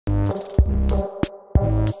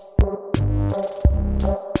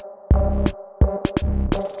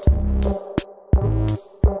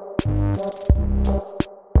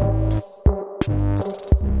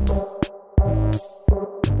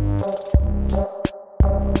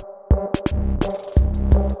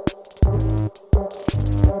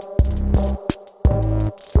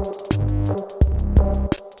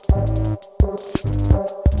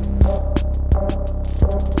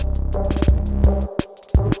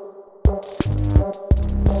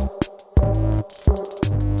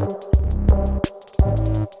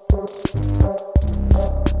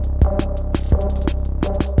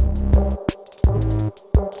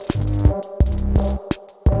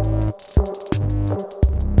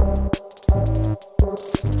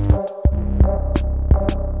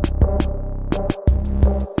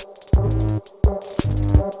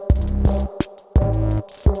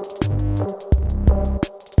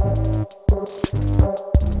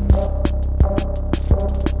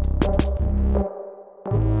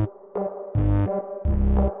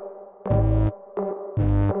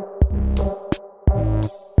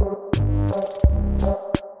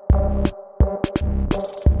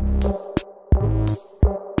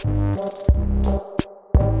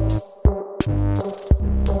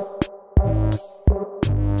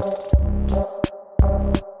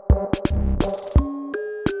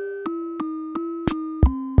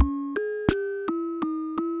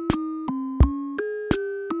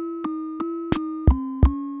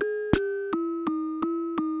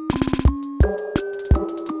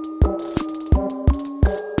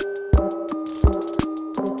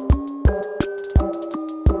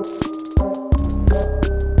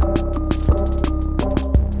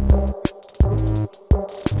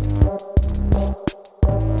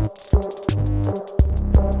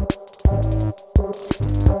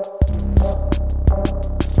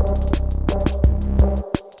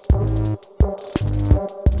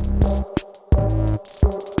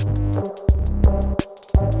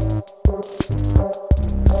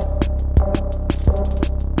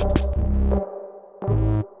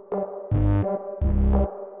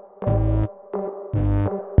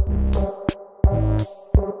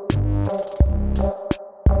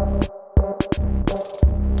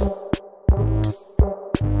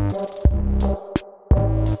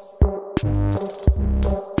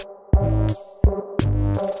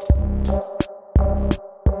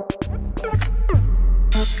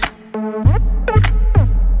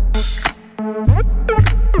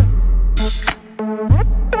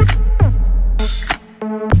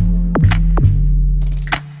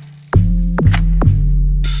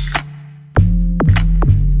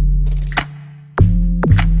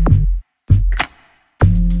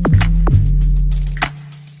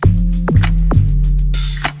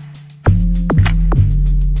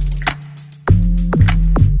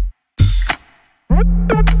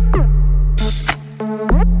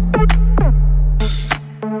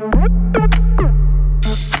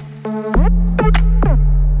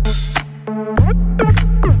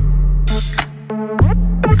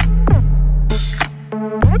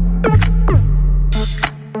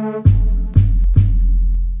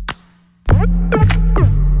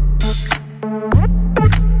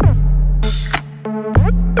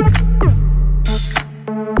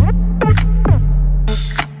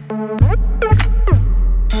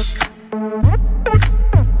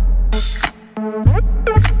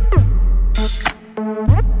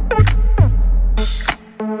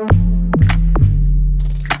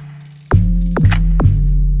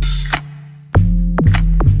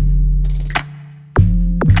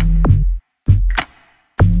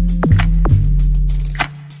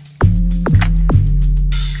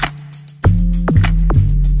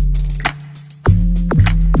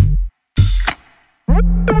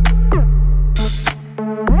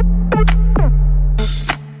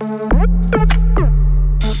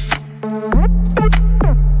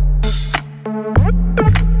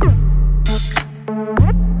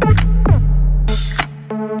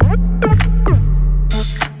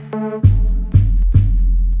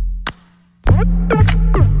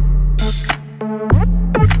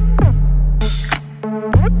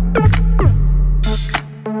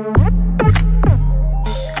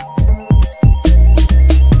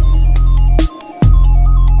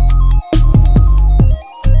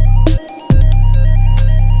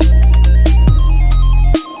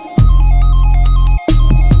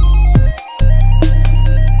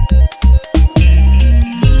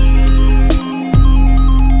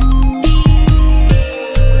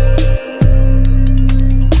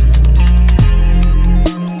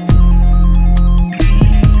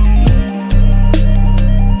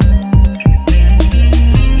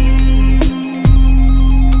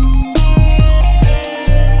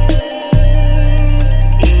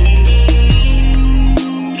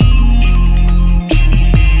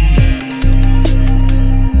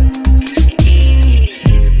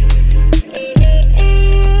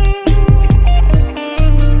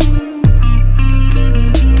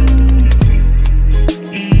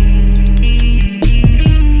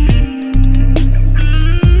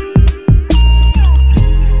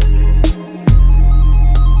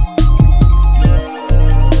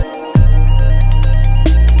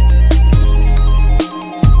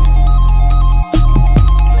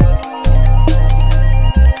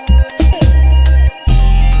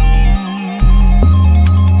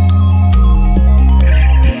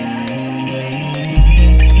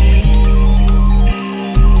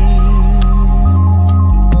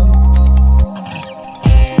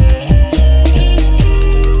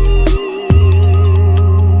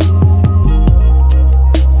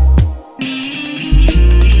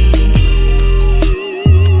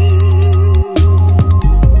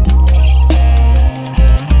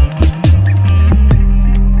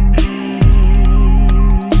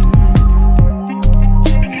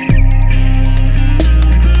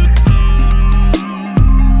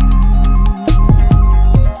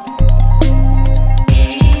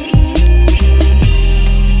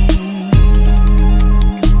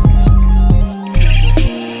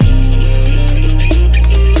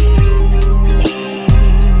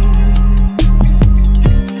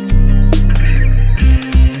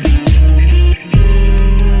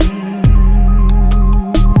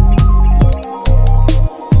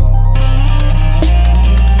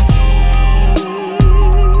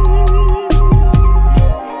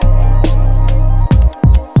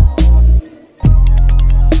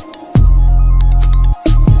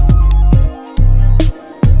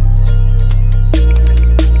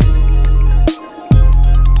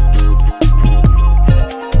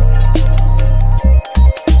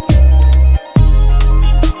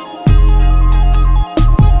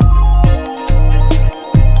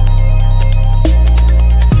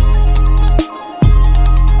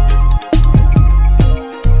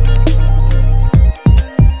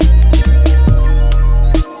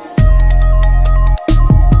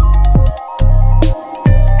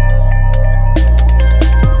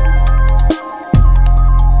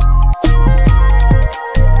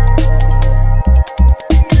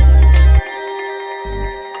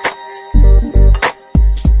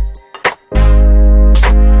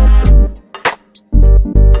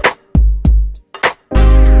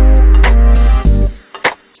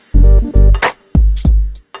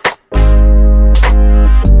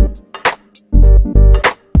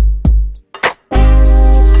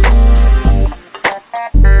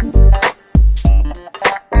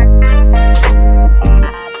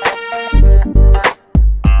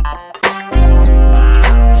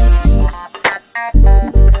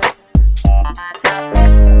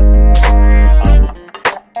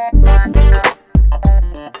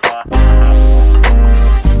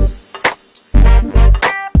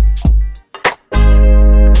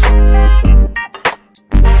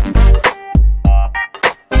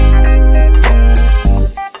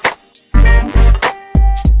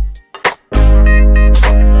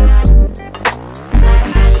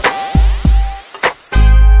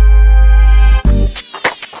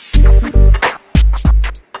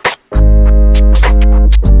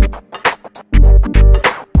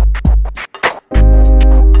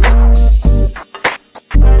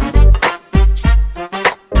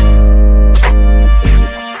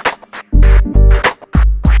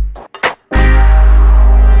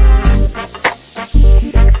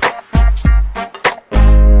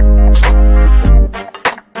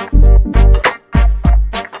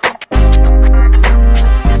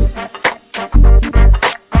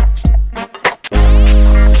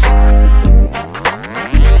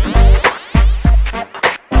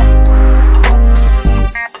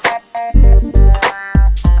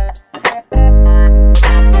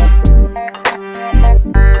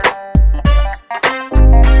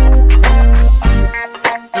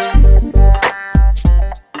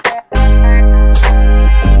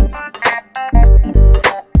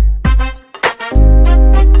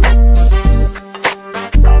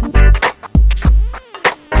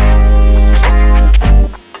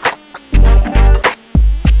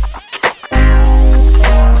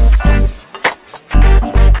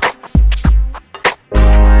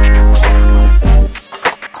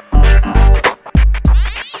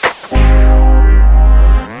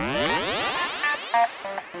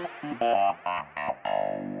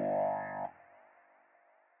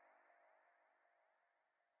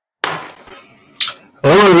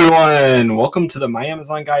gentlemen, welcome to the My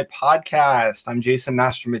Amazon Guy podcast. I'm Jason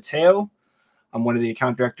Mastromatteo. I'm one of the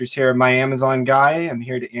account directors here at My Amazon Guy. I'm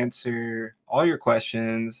here to answer all your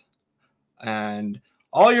questions and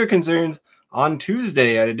all your concerns on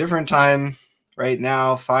Tuesday at a different time. Right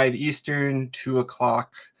now, 5 Eastern, 2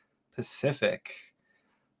 o'clock Pacific.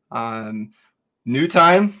 New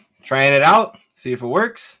time, trying it out, see if it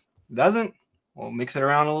works. If it doesn't, we'll mix it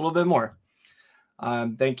around a little bit more.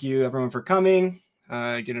 Thank you everyone for coming.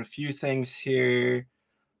 Getting a few things here.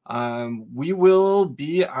 We will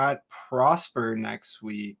be at Prosper next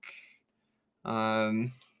week.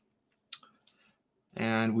 And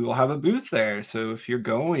we will have a booth there. So if you're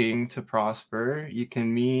going to Prosper, you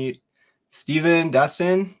can meet Steven,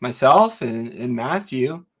 Dustin, myself, and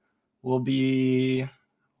Matthew. Will be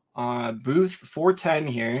booth 410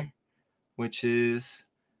 here, which is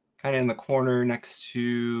kind of in the corner next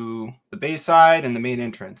to the Bayside and the main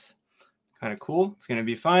entrance. Kind of cool. It's going to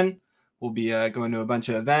be fun. We'll be going to a bunch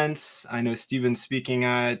of events. I know Steven's speaking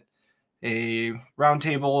at a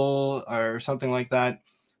roundtable or something like that.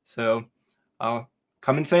 So come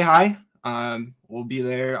and say hi. We'll be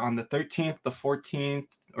there on the 13th, the 14th,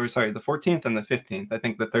 or sorry, the 14th and the 15th. I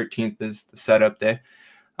think the 13th is the setup day.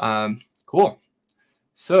 Cool.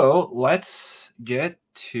 So let's get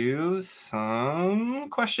to some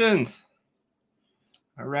questions.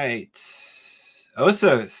 All right.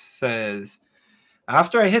 Osos says,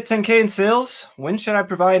 after I hit 10K in sales, when should I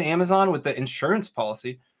provide Amazon with the insurance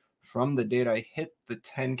policy from the date I hit the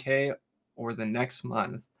 10K or the next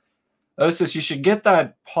month? Osos, you should get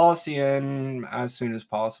that policy in as soon as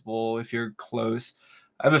possible if you're close.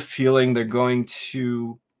 I have a feeling they're going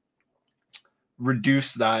to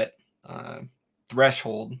reduce that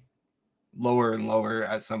threshold lower and lower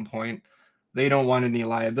at some point. They don't want any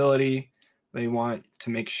liability. They want to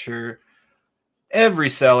make sure every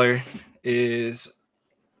seller is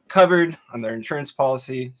covered on their insurance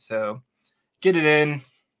policy. So get it in,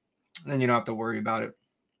 then you don't have to worry about it.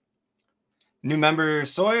 New member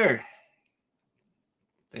Sawyer.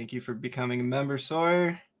 Thank you for becoming a member,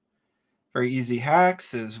 Sawyer. Very Easy Hacks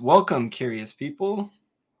says, welcome, curious people.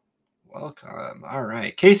 Welcome. All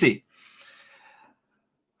right. Casey.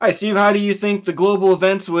 Hi, Steve. How do you think the global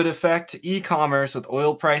events would affect e-commerce with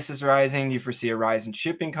oil prices rising? Do you foresee a rise in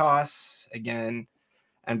shipping costs again,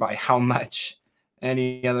 and by how much?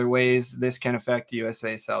 Any other ways this can affect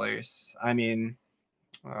USA sellers? I mean,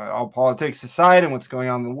 all politics aside and what's going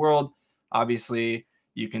on in the world, obviously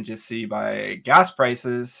you can just see by gas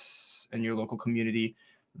prices in your local community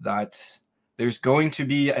that there's going to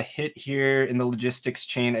be a hit here in the logistics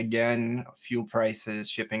chain again. Fuel prices,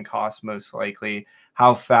 shipping costs, most likely.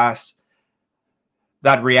 How fast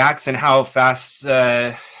that reacts and how fast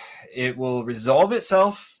it will resolve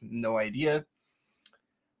itself, no idea.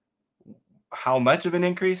 How much of an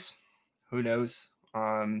increase? Who knows?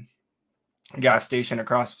 Gas station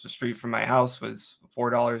across the street from my house was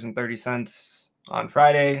 $4.30 on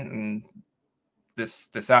Friday, and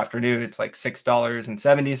this afternoon it's like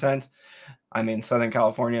 $6.70. I'm in Southern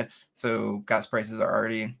California, so gas prices are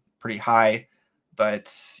already pretty high.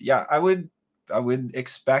 But yeah, I would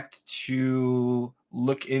expect to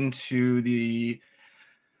look into the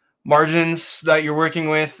margins that you're working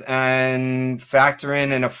with and factor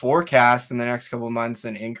in a forecast in the next couple of months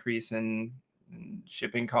an increase in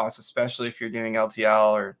shipping costs, especially if you're doing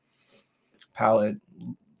LTL or pallet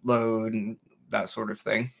load and that sort of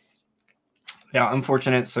thing. Yeah,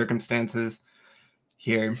 unfortunate circumstances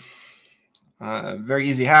here. Very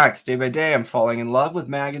Easy Hacks. Day by day, I'm falling in love with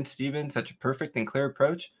Mag and Steven. Such a perfect and clear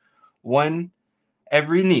approach. One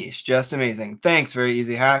every niche. Just amazing. Thanks, Very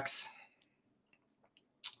Easy Hacks.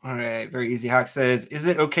 All right. Very Easy Hack says, is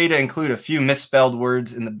it okay to include a few misspelled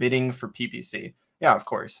words in the bidding for PPC? Yeah, of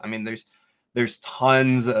course. I mean, there's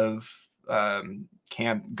tons of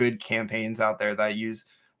good campaigns out there that use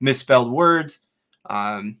misspelled words.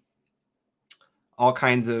 All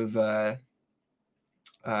kinds of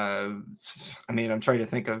I mean, I'm trying to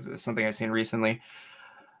think of something I've seen recently.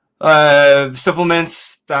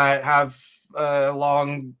 Supplements that have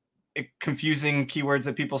long, confusing keywords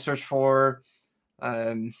that people search for.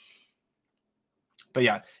 But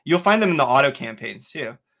yeah, you'll find them in the auto campaigns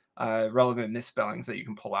too. Relevant misspellings that you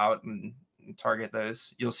can pull out and target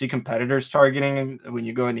those. You'll see competitors targeting when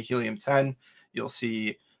you go into Helium 10. You'll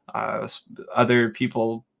see other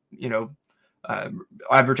people,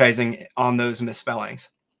 advertising on those misspellings.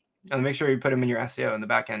 And make sure you put them in your SEO in the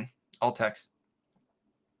back end, alt text.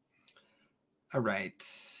 All right.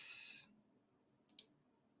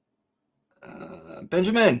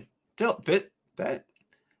 Benjamin,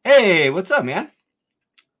 hey, what's up, man?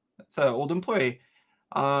 That's an old employee.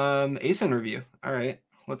 ASIN review. All right.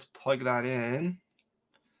 let's plug that in.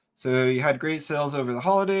 So you had great sales over the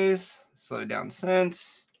holidays, slowed down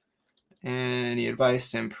since. Any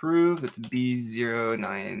advice to improve? That's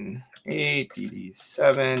B098,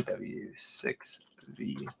 DD7,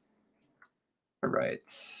 W6V. All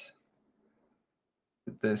right.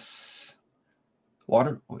 This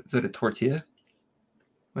water, is it a tortilla?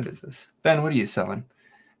 What is this? Ben, what are you selling?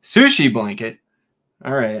 Sushi blanket.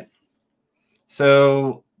 All right.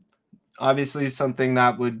 So obviously something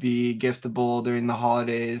that would be giftable during the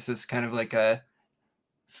holidays is kind of like a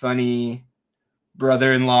funny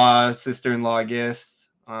brother-in-law, sister-in-law gift.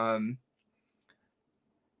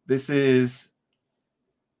 This is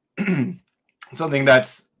something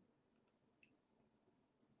that's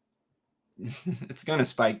it's going to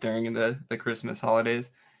spike during the Christmas holidays.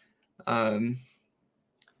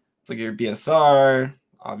 It's like your BSR,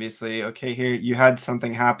 obviously. Okay, here you had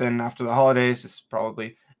something happen after the holidays. This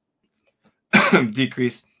probably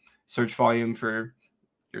decrease search volume for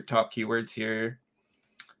your top keywords here.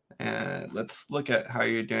 And let's look at how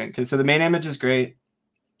you're doing. Okay, so the main image is great.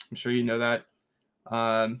 I'm sure you know that.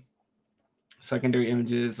 Secondary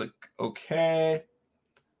images look okay.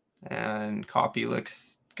 And copy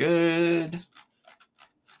looks good.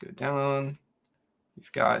 Let's go down.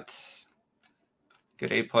 You've got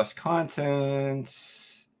good A+ content.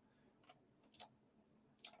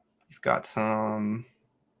 You've got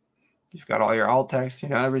all your alt text,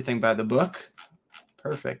 everything by the book.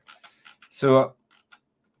 Perfect. So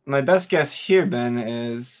my best guess here, Ben,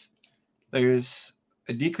 is there's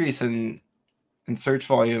a decrease in search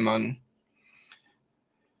volume on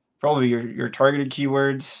probably your targeted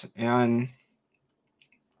keywords and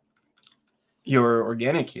your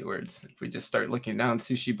organic keywords. If we just start looking down,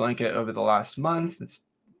 sushi blanket over the last month, it's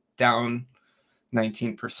down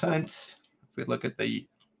 19%. If we look at the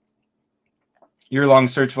year-long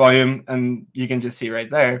search volume, and you can just see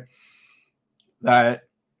right there that,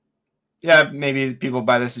 yeah, maybe people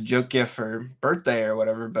buy this a joke gift for birthday or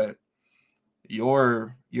whatever, but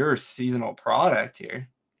your seasonal product here,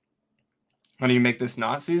 how do you make this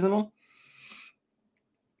not seasonal?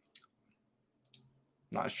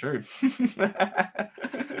 Not sure.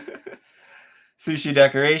 Sushi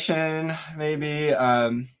decoration, maybe.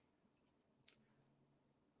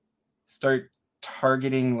 Start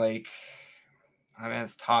targeting, like, I mean,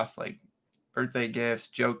 it's tough, like birthday gifts,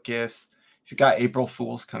 joke gifts. If you got April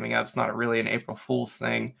Fools coming up, it's not really an April Fools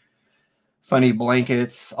thing. Funny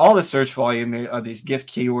blankets, all the search volume of these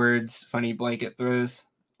gift keywords, funny blanket throws,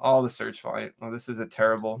 all the search volume. Well, this is a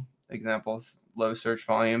terrible example. It's low search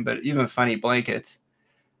volume, but even funny blankets,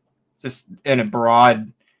 just in a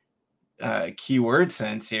broad keyword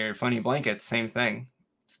sense here, funny blankets, same thing.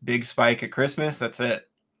 It's big spike at Christmas, that's it.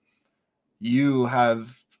 You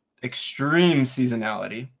have extreme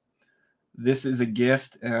seasonality. This is a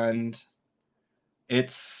gift, and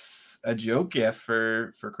it's a joke gift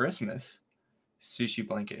for Christmas. Sushi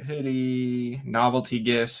blanket hoodie, novelty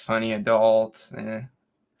gifts, funny adult.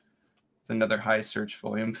 It's another high search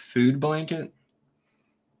volume. Food blanket.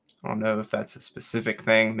 I don't know if that's a specific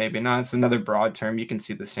thing. Maybe not. It's another broad term. You can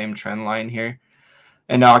see the same trend line here.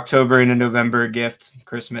 And October and a November gift,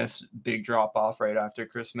 Christmas, big drop off right after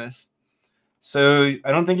Christmas. So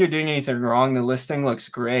I don't think you're doing anything wrong. The listing looks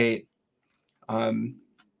great. I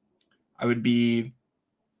would be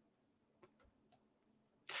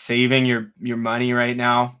saving your money right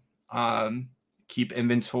now. Keep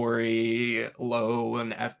inventory low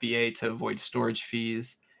on FBA to avoid storage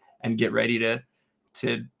fees, and get ready to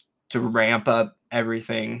ramp up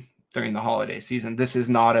everything during the holiday season. This is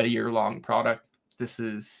not a year-long product. This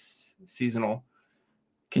is seasonal.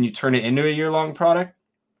 Can you turn it into a year-long product?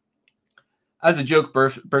 As a joke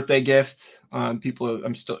birthday gift, people,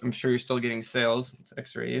 I'm sure you're still getting sales. Let's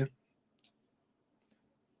X-ray you.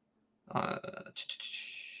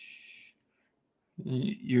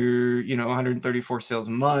 You're 134 sales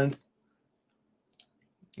a month.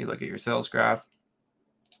 You look at your sales graph,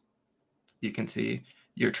 you can see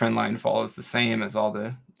your trend line follows the same as all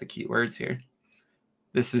the keywords here.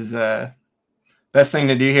 This is best thing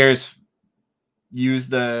to do here is use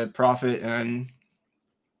the profit and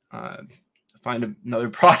find another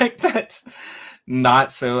product that's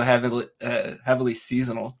not so heavily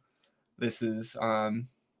seasonal. This is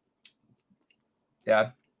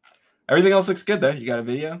yeah. Everything else looks good though. You got a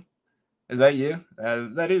video? Is that you?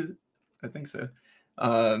 That is. I think so.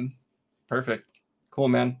 Perfect. Cool,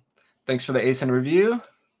 man. Thanks for the ASIN review.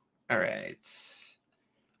 All right.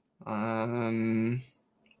 Let's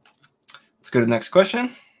go to the next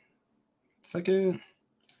question. Second.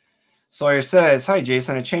 Sawyer says, "Hi,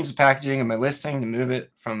 Jason. I changed the packaging of my listing to move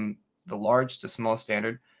it from the large to small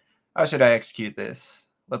standard. How should I execute this?"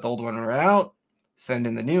 let the old one run out, send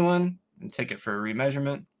in the new one, and take it for a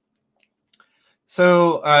remeasurement.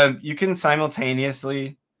 So you can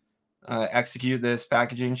simultaneously execute this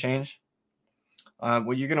packaging change.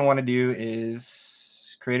 What you're going to want to do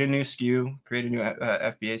is create a new SKU, create a new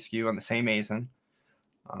FBA SKU on the same ASIN,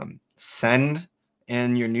 send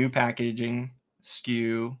in your new packaging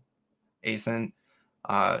SKU ASIN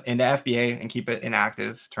into FBA and keep it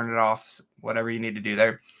inactive, turn it off, whatever you need to do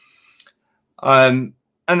there. And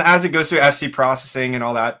as it goes through FC processing and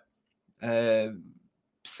all that,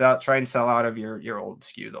 try and sell out of your old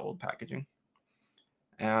SKU, the old packaging.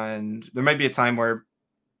 And there might be a time where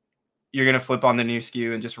you're going to flip on the new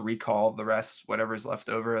SKU and just recall the rest, whatever's left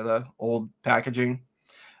over of the old packaging.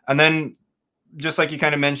 And then, just like you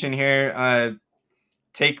kind of mentioned here,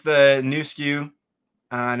 take the new SKU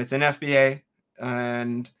and it's in FBA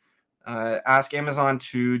and ask Amazon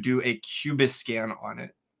to do a Cubis scan on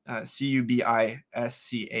it, CUBISCAN.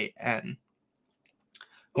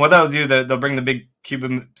 What that'll do, they'll bring the big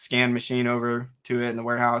Cubis scan machine over to it in the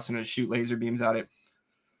warehouse and it'll shoot laser beams at it.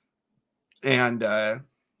 And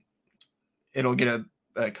it'll get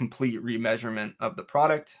a complete remeasurement of the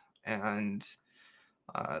product, and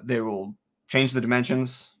they will change the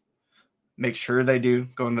dimensions, make sure they do,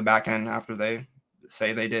 go in the back end after they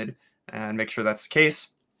say they did, and make sure that's the case.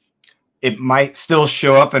 It might still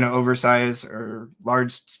show up in an oversized or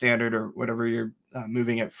large standard or whatever you're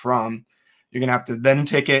moving it from. You're going to have to then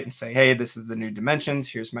take it and say, hey, this is the new dimensions.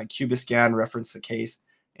 Here's my Cubis scan, reference the case,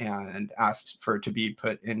 and ask for it to be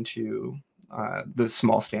put into the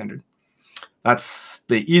small standard. That's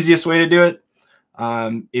the easiest way to do it.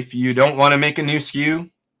 If you don't want to make a new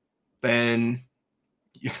SKU, then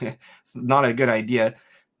it's not a good idea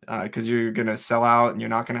because you're going to sell out and you're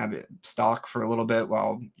not going to have it stock for a little bit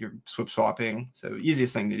while you're swapping. So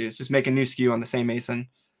easiest thing to do is just make a new SKU on the same ASIN,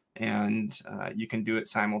 and you can do it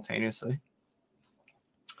simultaneously.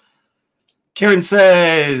 Karen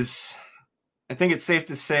says, I think it's safe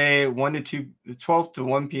to say 12 to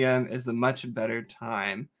 1 p.m. is the much better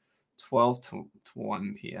time. 12 to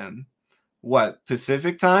 1 p.m. What,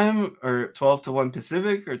 Pacific time, or 12 to 1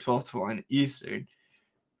 Pacific, or 12 to 1 Eastern?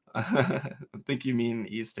 I think you mean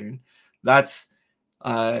Eastern. That's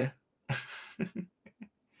that's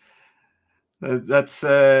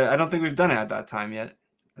I don't think we've done it at that time yet.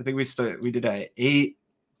 I think we did at 8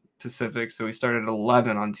 Pacific, so we started at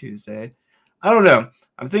 11 on Tuesday. I don't know.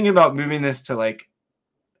 I'm thinking about moving this to like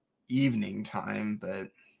evening time, but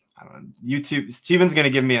I don't know. YouTube, Steven's going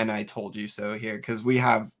to give me an I told you so here because we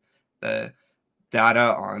have the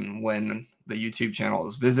data on when the YouTube channel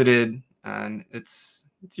is visited, and it's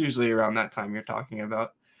usually around that time you're talking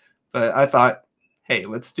about. But I thought, hey,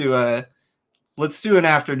 let's do an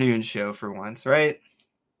afternoon show for once, right?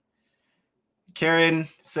 Karen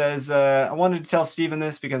says, I wanted to tell Steven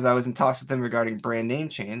this because I was in talks with him regarding brand name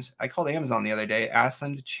change. I called Amazon the other day, asked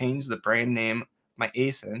them to change the brand name, my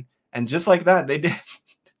ASIN, and just like that, they did.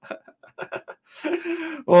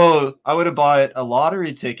 Well, I would have bought a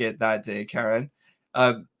lottery ticket that day, Karen.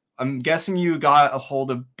 I'm guessing you got a hold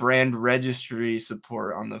of brand registry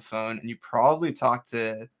support on the phone, and you probably talked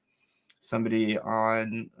to somebody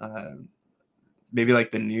on maybe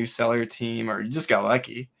like the new seller team, or you just got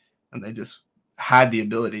lucky and they just had the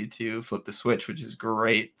ability to flip the switch, which is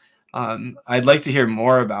great. I'd like to hear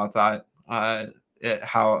more about that,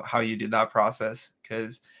 how you did that process,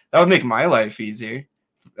 because that would make my life easier.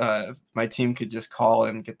 My team could just call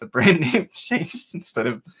and get the brand name changed instead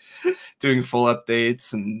of doing full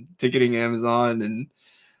updates and ticketing Amazon and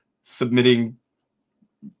submitting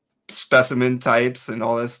specimen types and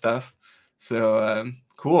all this stuff. So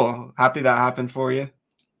cool. Happy that happened for you.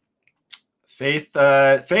 Faith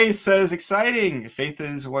says, exciting. Faith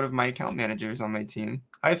is one of my account managers on my team.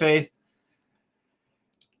 Hi, Faith.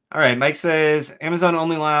 All right, Mike says, Amazon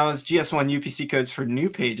only allows GS1 UPC codes for new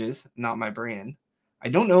pages, not my brand. I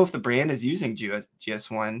don't know if the brand is using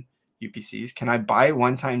GS1 UPCs. Can I buy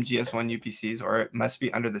one-time GS1 UPCs, or it must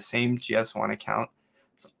be under the same GS1 account?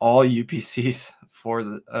 It's all UPCs for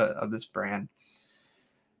the of this brand.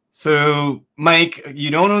 So, Mike,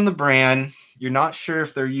 you don't own the brand. You're not sure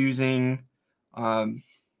if they're using,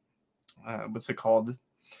 what's it called?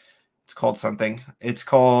 It's called something. It's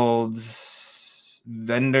called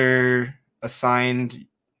vendor assigned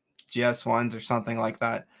GS1s or something like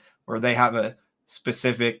that, where they have a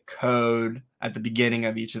specific code at the beginning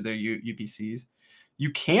of each of their UPCs.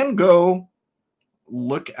 You can go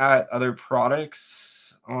look at other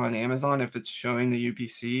products on Amazon if it's showing the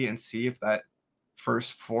UPC and see if that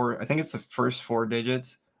first four, I think it's the first 4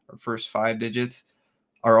 digits or first 5 digits,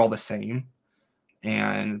 are all the same.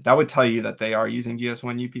 and that would tell you that they are using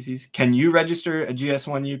GS1 UPCs. Can you register a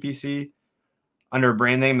GS1 UPC under a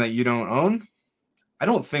brand name that you don't own? I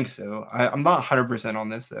don't think so. I'm not 100% on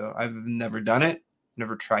this, though. I've never done it,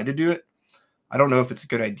 never tried to do it. I don't know if it's a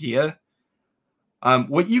good idea.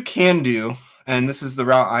 What you can do, and this is the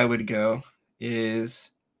route I would go, is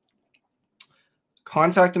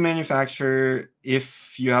contact the manufacturer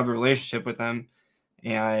if you have a relationship with them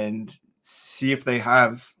and see if they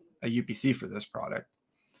have a UPC for this product.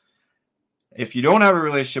 If you don't have a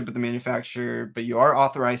relationship with the manufacturer, but you are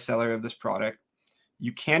authorized seller of this product,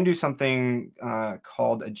 you can do something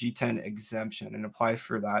called a G10 exemption and apply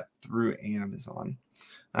for that through Amazon.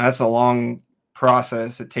 That's a long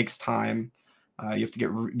process. It takes time. You have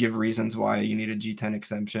to give reasons why you need a G10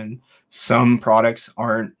 exemption. Some products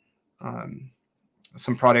aren't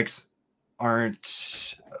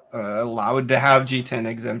allowed to have G10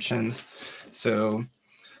 exemptions. So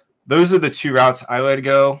those are the two routes I would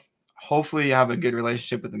go. Hopefully you have a good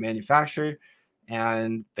relationship with the manufacturer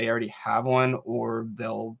and they already have one, or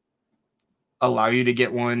they'll allow you to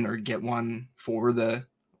get one or get one for the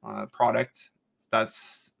product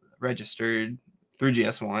that's registered through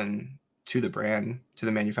GS1 to the brand, to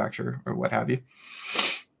the manufacturer, or what have you.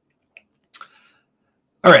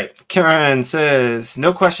 All right, Karen says,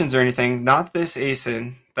 no questions or anything. Not this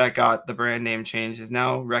ASIN that got the brand name change is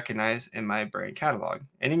now recognized in my brand catalog.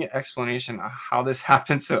 Any explanation of how this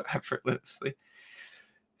happened so effortlessly?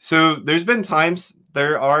 So there's been times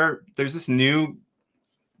there's this new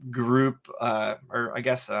group, or I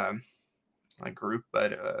guess not group,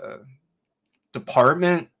 but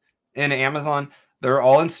department in Amazon. They're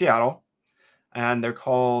all in Seattle, and they're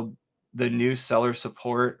called the new seller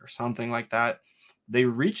support or something like that. They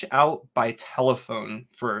reach out by telephone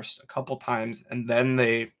first a couple times, and then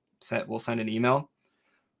they will send an email,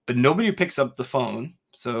 but nobody picks up the phone.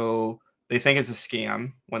 So they think it's a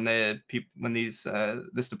scam when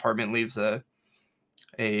this department leaves a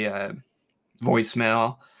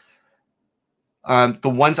voicemail. The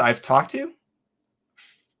ones I've talked to,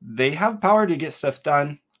 they have power to get stuff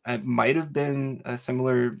done. It might have been a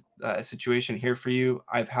similar situation here for you.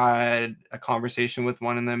 I've had a conversation with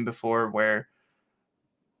one of them before where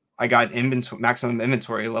I got maximum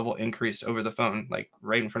inventory level increased over the phone, like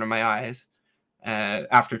right in front of my eyes,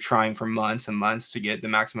 after trying for months and months to get the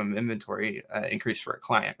maximum inventory increase for a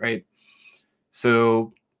client, right?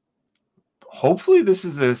 So hopefully this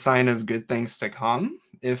is a sign of good things to come.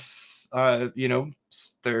 If,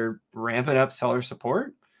 they're ramping up seller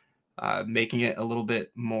support, making it a little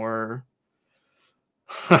bit more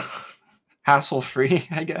hassle-free,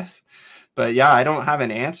 I guess. But yeah, I don't have an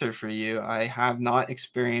answer for you. I have not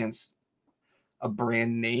experienced a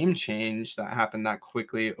brand name change that happened that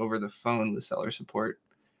quickly over the phone with seller support.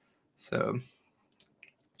 So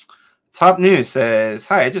Top News says,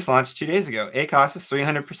 hi, I just launched 2 days ago. ACOS is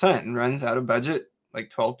 300% and runs out of budget like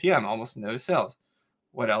 12 p.m., almost no sales.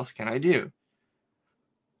 What else can I do?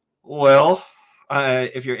 Well,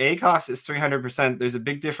 if your ACOS is 300%, there's a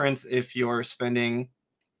big difference if you're spending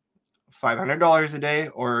 $500 a day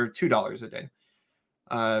or $2 a day.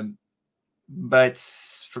 But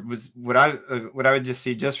what I would just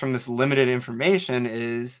see just from this limited information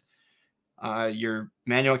is your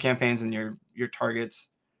manual campaigns and your targets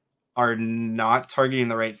are not targeting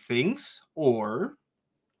the right things, or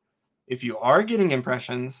if you are getting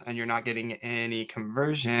impressions and you're not getting any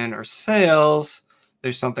conversion or sales,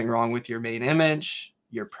 there's something wrong with your main image.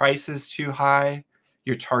 Your price is too high.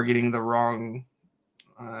 You're targeting the wrong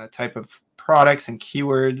type of products and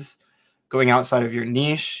keywords, going outside of your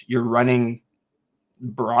niche. You're running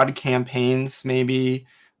broad campaigns, maybe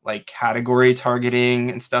like category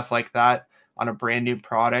targeting and stuff like that on a brand new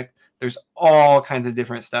product. There's all kinds of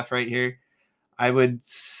different stuff right here. I would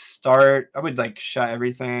like shut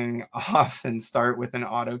everything off and start with an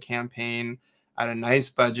auto campaign at a nice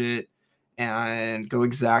budget and go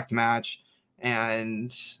exact match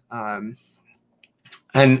and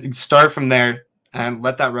start from there and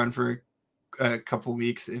let that run for a couple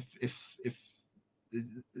weeks. If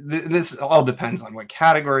this all depends on what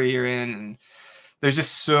category you're in, and there's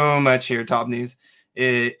just so much here. Top News.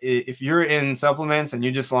 If you're in supplements and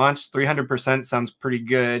you just launched, 300% sounds pretty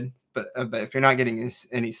good, but if you're not getting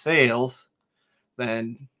any sales,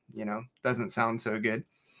 then doesn't sound so good.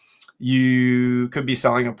 You could be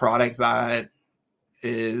selling a product that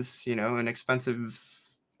is an expensive,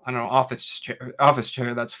 I don't know, office chair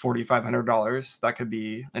that's $4,500. That could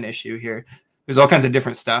be an issue here. There's all kinds of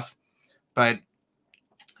different stuff, but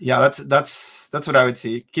yeah, that's what I would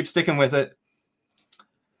see. Keep sticking with it.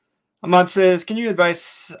 Ahmad says, can you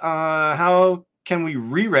advise how can we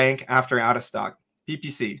re-rank after out of stock?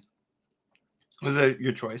 PPC. was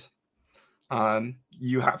your choice.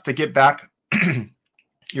 You have to get back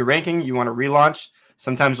your ranking. You want to relaunch.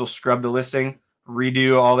 Sometimes we'll scrub the listing,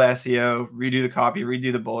 redo all the SEO, redo the copy,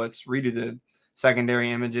 redo the bullets, redo the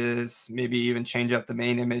secondary images, maybe even change up the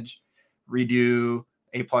main image, redo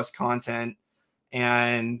A+ content,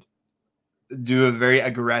 and do a very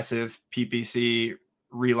aggressive PPC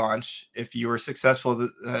relaunch. If you were successful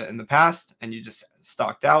in the past and you just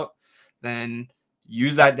stocked out, then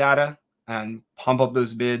use that data and pump up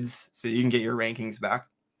those bids so you can get your rankings back.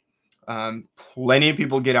 Plenty of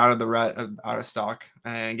people get out of the out of stock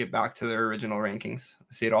and get back to their original rankings. I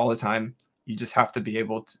see it all the time. You just have to be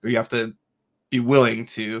able to, or you have to be willing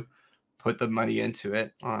to put the money into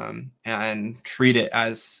it, and treat it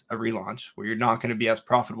as a relaunch where you're not going to be as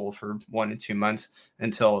profitable for 1 to 2 months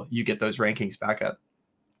until you get those rankings back up.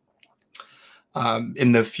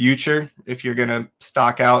 In the future, if you're going to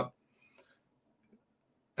stock out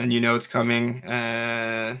and you know it's coming,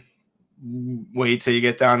 wait till you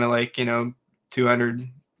get down to like, 200,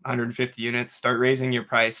 150 units, start raising your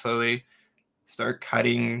price slowly, start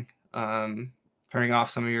cutting, turning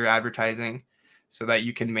off some of your advertising so that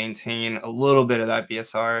you can maintain a little bit of that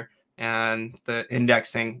BSR and the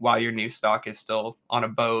indexing while your new stock is still on a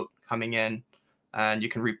boat coming in, and you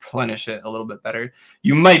can replenish it a little bit better.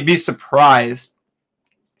 You might be surprised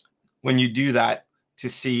when you do that to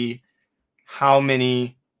see how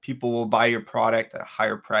many people will buy your product at a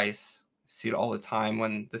higher price. See it all the time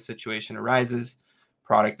when the situation arises.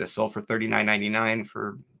 Product that sold for $39.99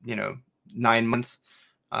 for 9 months,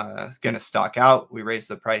 is going to stock out. We raise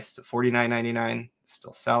the price to $49.99,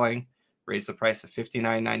 still selling. Raise the price to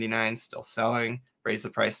 $59.99, still selling. Raise the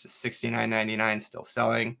price to $69.99, still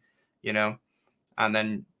selling. And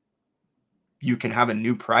then you can have a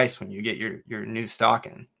new price when you get your new stock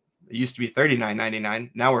in. It used to be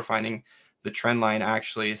 $39.99. Now we're finding the trend line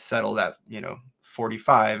actually settled at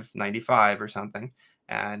 $45.95 or something,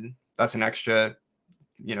 and that's an extra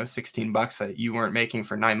 $16 that you weren't making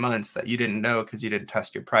for 9 months that you didn't know because you didn't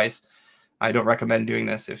test your price. I don't recommend doing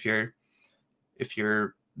this if you're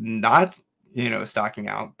not stocking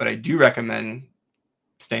out, but I do recommend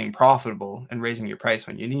staying profitable and raising your price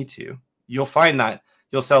when you need to. You'll find that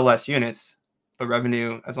you'll sell less units, but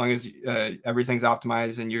revenue, as long as everything's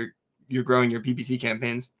optimized and you're growing your PPC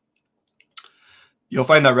campaigns, you'll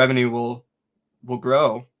find that revenue will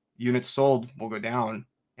grow, units sold will go down,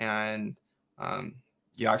 and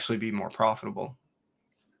you actually be more profitable.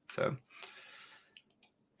 So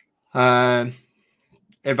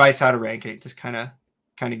advice how to rank it, just kind of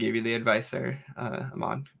gave you the advice there,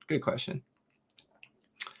 Ahmad. Good question.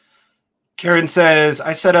 Karen says,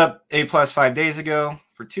 I set up A+ 5 days ago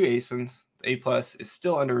for 2 ASINs. The A+ is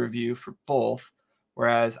still under review for both,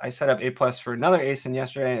 whereas I set up A+ for another ASIN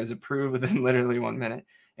yesterday and it was approved within literally 1 minute.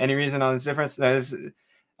 Any reason on this difference? That is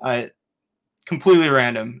completely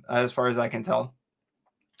random as far as I can tell.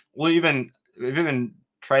 We've even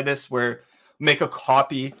tried this where make a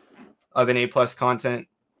copy of an A+ content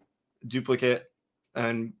duplicate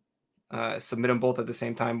and submit them both at the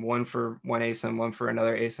same time, one for one ASIN, one for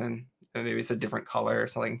another ASIN. Maybe it's a different color or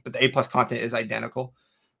something, but the A+ content is identical.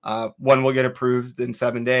 One will get approved in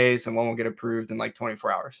 7 days and one will get approved in like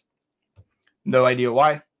 24 hours. No idea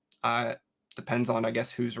why. Depends on, I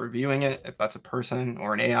guess, who's reviewing it, if that's a person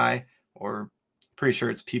or an AI, or pretty sure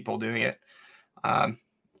it's people doing it.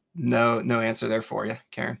 No answer there for you,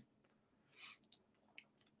 Karen.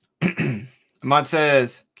 Ahmad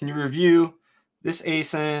says, can you review this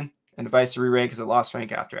ASIN and advice to re-rank as a lost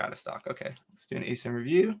rank after out of stock? Okay, let's do an ASIN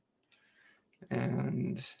review.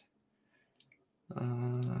 And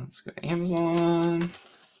let's go to Amazon.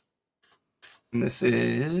 And this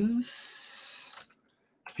is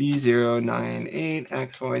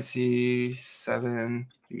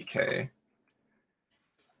B098XYC7BK.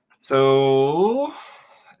 So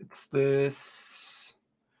it's this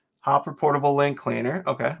Hopper portable link cleaner.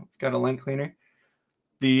 Okay, we've got a link cleaner.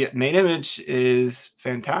 The main image is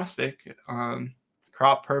fantastic.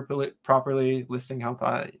 Crop properly, listing health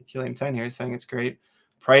helium 10 here, saying it's great.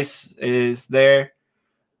 Price is there.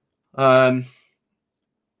 Doesn't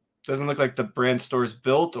look like the brand store's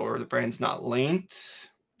built or the brand's not linked.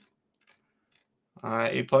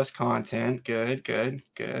 A+ content, good.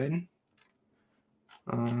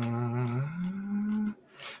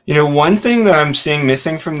 One thing that I'm seeing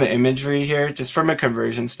missing from the imagery here, just from a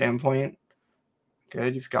conversion standpoint,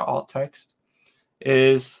 good, you've got alt text,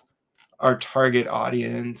 is our target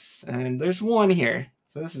audience. And there's one here.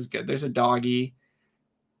 So this is good. There's a doggy.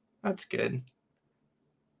 That's good.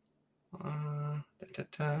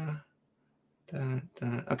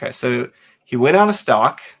 Okay, so he went out of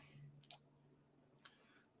stock.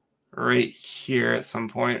 right here at some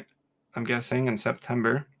point, I'm guessing in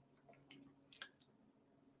September.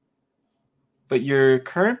 But your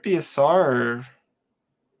current BSR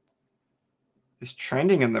is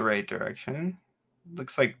trending in the right direction.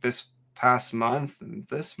 Looks like this past month and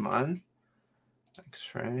this month.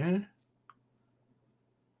 X-ray.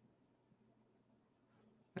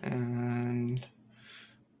 And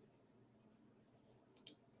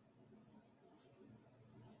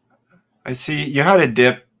I see you had a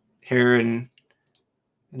dip here in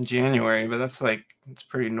January, but that's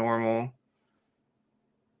pretty normal.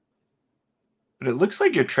 But it looks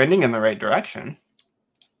like you're trending in the right direction.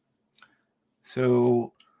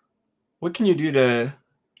 So what can you do to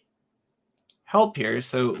help here?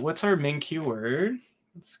 So what's our main keyword?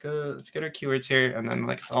 Let's get our keywords here. And then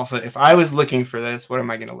it's also, if I was looking for this, what am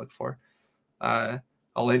I going to look for? A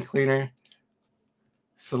lint cleaner.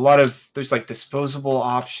 So there's like disposable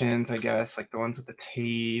options, I guess, like the ones with the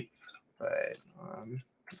tape, but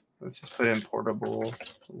let's just put in portable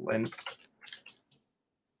lint.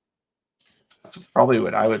 That's probably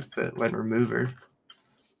what I would put, lint remover.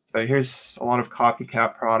 So here's a lot of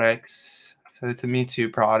copycat products. So it's a Me Too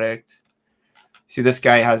product. See, this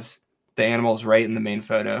guy has the animals right in the main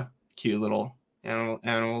photo. Cute little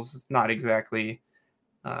animals. It's not exactly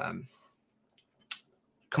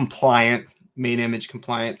compliant, main image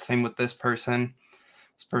compliant. Same with this person.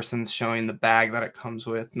 This person's showing the bag that it comes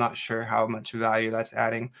with. Not sure how much value that's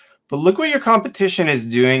adding. But look what your competition is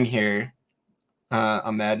doing here,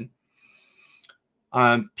 Ahmed.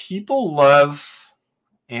 People love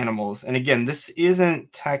animals. And again, this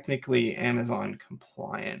isn't technically Amazon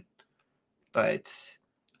compliant. But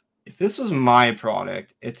if this was my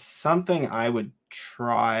product, it's something I would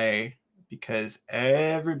try because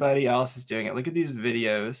everybody else is doing it. Look at these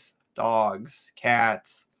videos, dogs,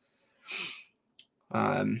 cats.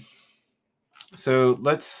 So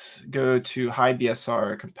let's go to high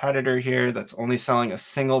BSR competitor here that's only selling a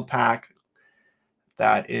single pack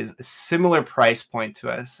that is a similar price point to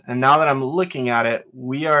us. And now that I'm looking at it,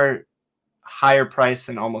 we are higher price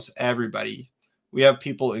than almost everybody. We have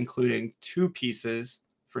people including 2 pieces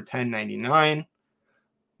for $10.99.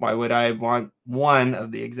 Why would I want one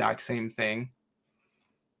of the exact same thing?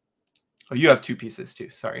 Oh, you have 2 pieces too.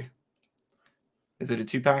 Sorry. Is it a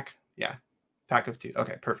 2-pack? Yeah. Pack of 2.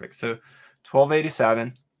 Okay, perfect. So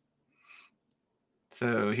 $12.87.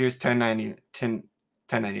 So here's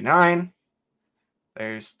 $10.99.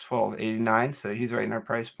 There's $12.89. So he's right in our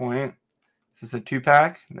price point. Is this a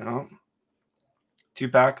 2-pack? No.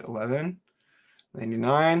 2-pack,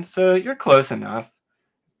 $11.99. So you're close enough.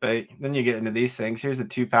 But then you get into these things. Here's a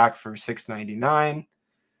 2-pack for $6.99.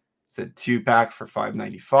 It's a 2-pack for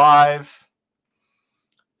 $5.95.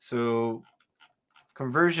 So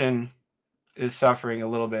conversion is suffering a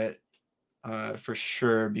little bit for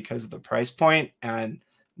sure because of the price point and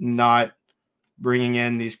not bringing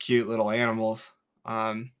in these cute little animals.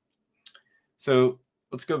 So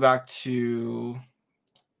let's go back to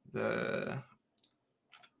let's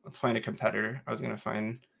find a competitor. I was going to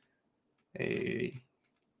find a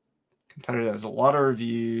competitor that has a lot of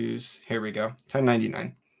reviews. Here we go,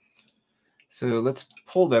 $10.99. So let's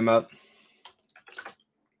pull them up.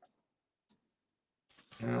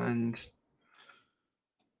 And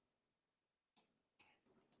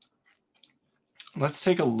let's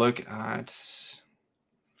take a look at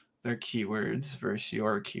their keywords versus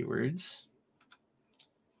your keywords.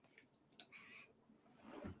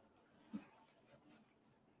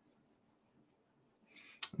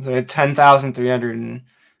 So I had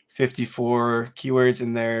 10,354 keywords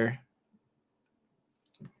in there.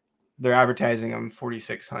 They're advertising them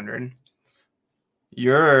 4,600.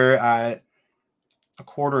 You're at a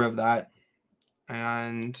quarter of that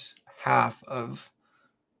and a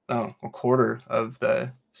quarter of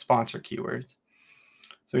the sponsor keywords.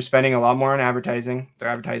 So they're spending a lot more on advertising. They're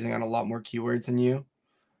advertising on a lot more keywords than you.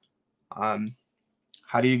 How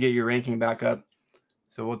do you get your ranking back up?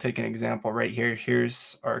 So we'll take an example right here.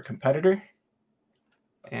 Here's our competitor.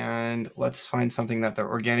 And let's find something that they're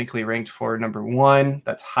organically ranked for. Number 1,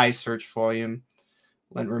 that's high search volume,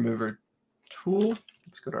 lint remover tool.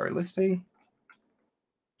 Let's go to our listing.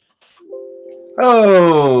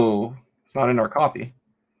 Oh, it's not in our copy.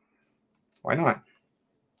 Why not?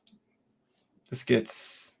 This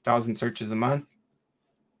gets 1,000 searches a month.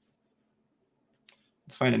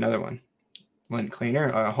 Let's find another one. Lint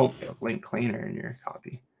cleaner. I hope you have lint cleaner in your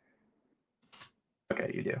copy. Okay,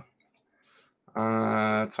 you do.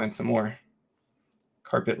 Let's find some more.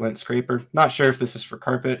 Carpet lint scraper. Not sure if this is for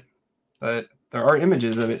carpet, but there are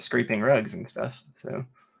images of it scraping rugs and stuff. So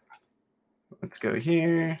let's go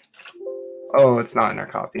here. Oh, it's not in our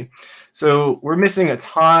copy. So we're missing a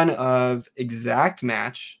ton of exact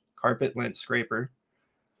match carpet lint scraper,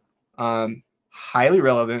 highly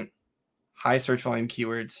relevant, high search volume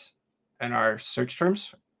keywords in our search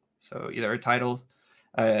terms. So either our titles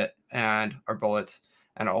and our bullets,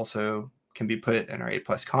 and also can be put in our A+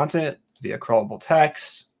 content via crawlable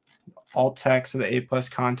text, alt text of the A+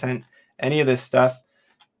 content, any of this stuff.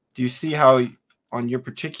 Do you see how on your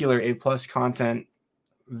particular A+ content,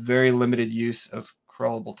 very limited use of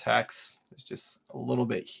crawlable text? There's just a little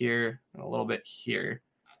bit here and a little bit here.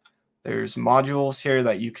 There's modules here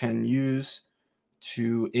that you can use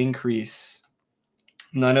to increase.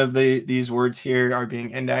 None of these words here are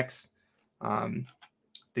being indexed.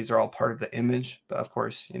 These are all part of the image, but of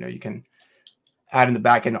course, you can add in the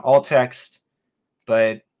back end alt text,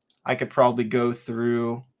 but I could probably go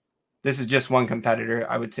through, this is just one competitor.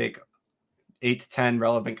 I would take 8 to 10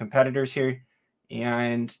 relevant competitors here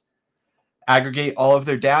and aggregate all of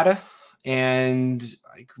their data. And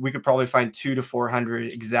we could probably find 200 to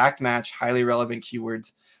 400 exact match, highly relevant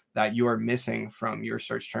keywords that you are missing from your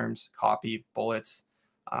search terms, copy, bullets,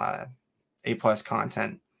 A+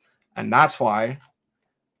 content. And that's why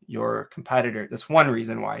your competitor, that's one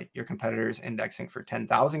reason why your competitor is indexing for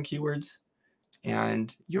 10,000 keywords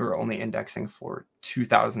and you're only indexing for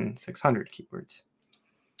 2,600 keywords.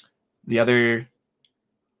 The other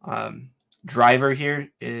driver here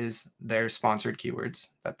is their sponsored keywords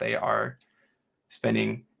that they are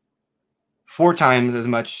spending 4 times as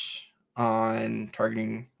much on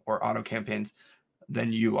targeting or auto campaigns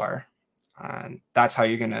than you are. And that's how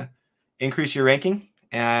you're going to increase your ranking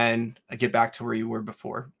and get back to where you were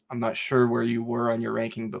before. I'm not sure where you were on your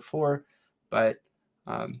ranking before, but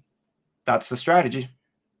that's the strategy.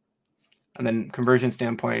 And then conversion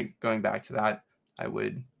standpoint, going back to that, I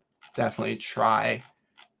would definitely try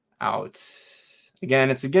out. Again,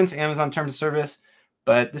 it's against Amazon terms of service,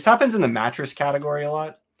 but this happens in the mattress category a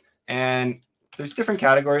lot. And there's different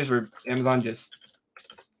categories where Amazon just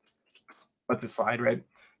let this slide, right?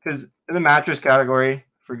 Because in the mattress category,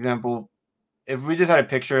 for example, if we just had a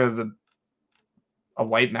picture of a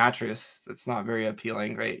white mattress, that's not very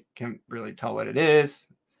appealing, right? Can't really tell what it is.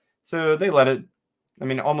 So they let it, I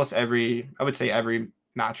mean, almost every, I would say every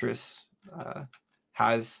mattress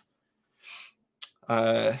has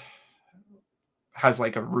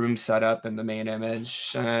like a room set up in the main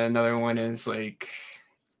image. Another one is like,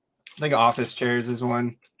 I think office chairs is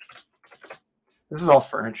one. This is all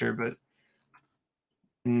furniture, but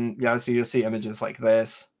yeah, so you'll see images like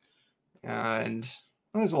this. And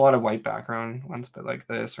well, there's a lot of white background ones, but like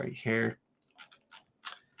this right here.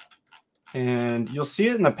 And you'll see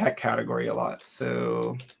it in the pet category a lot.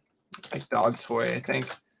 So like dog toy, I think.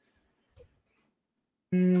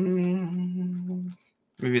 Maybe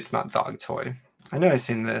it's not dog toy. I know I've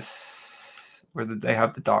seen this where they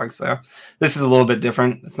have the dogs there. This is a little bit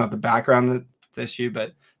different. It's not the background that's the issue,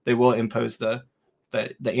 but they will impose the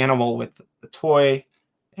animal with the toy.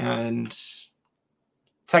 And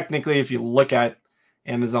technically, if you look at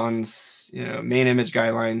Amazon's main image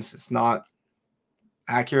guidelines, it's not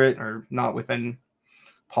accurate or not within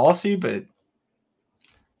policy. But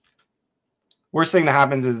worst thing that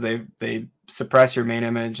happens is they suppress your main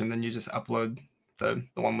image and then you just upload the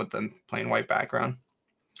one with the plain white background.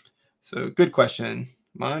 So good question,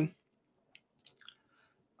 Mon.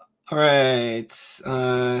 All right.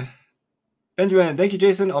 Benjamin, thank you,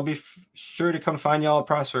 Jason. I'll be sure to come find y'all at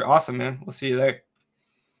Prosper. Awesome, man. We'll see you there.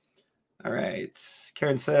 All right.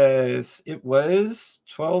 Karen says it was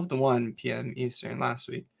 12 to 1 p.m. Eastern last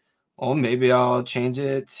week. Well, maybe I'll change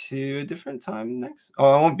it to a different time next.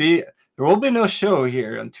 Oh, there will be no show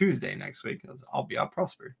here on Tuesday next week. I'll be at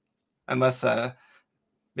Prosper. Unless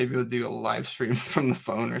maybe we'll do a live stream from the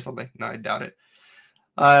phone or something. No, I doubt it.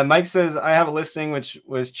 Mike says, I have a listing which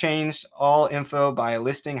was changed all info by a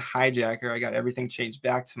listing hijacker. I got everything changed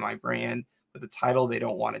back to my brand, but the title they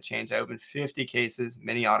don't want to change. I opened 50 cases,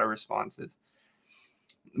 many auto responses.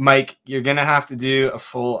 Mike, you're going to have to do a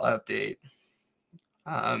full update.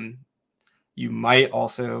 You might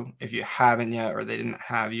also, if you haven't yet or they didn't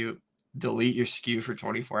have you, delete your SKU for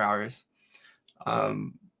 24 hours.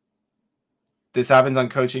 This happens on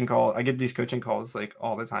coaching call. I get these coaching calls like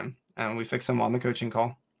all the time, and we fix them on the coaching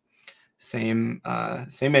call. Same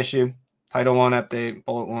issue. Title won't update,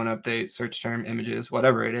 bullet won't update, search term, images,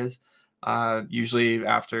 whatever it is. Usually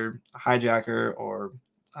after a hijacker or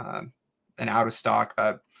an out of stock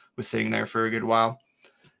that was sitting there for a good while.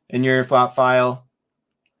 In your flat file,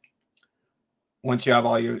 once you have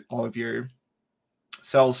all of your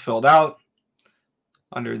cells filled out,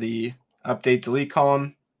 under the update delete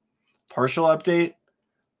column, partial update,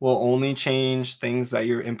 will only change things that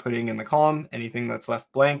you're inputting in the column. Anything that's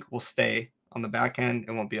left blank will stay on the back end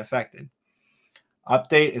and won't be affected.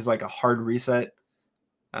 Update is like a hard reset,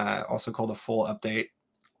 also called a full update.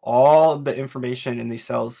 All of the information in these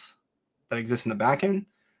cells that exist in the back end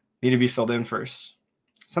need to be filled in first.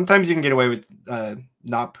 Sometimes you can get away with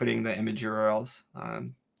not putting the image URLs,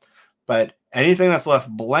 but anything that's left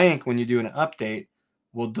blank when you do an update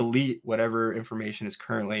will delete whatever information is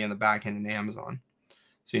currently in the back end in Amazon.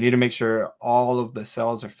 So you need to make sure all of the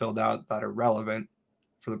cells are filled out that are relevant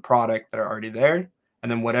for the product that are already there,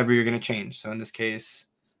 and then whatever you're going to change. So in this case,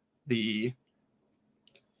 the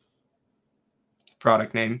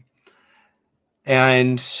product name,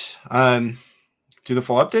 and do the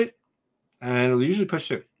full update, and it'll usually push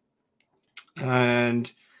through. And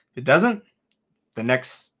if it doesn't, the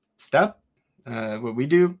next step, what we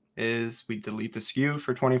do is we delete the SKU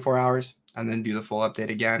for 24 hours and then do the full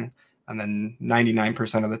update again. And then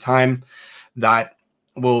 99% of the time, that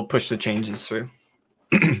will push the changes through.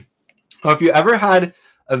 Well, if you ever had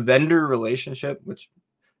a vendor relationship, which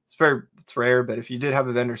it's rare, but if you did have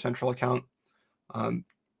a vendor central account, and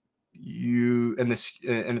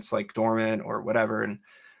it's like dormant or whatever, and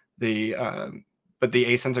but the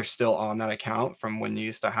ASINs are still on that account from when you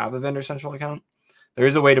used to have a vendor central account, there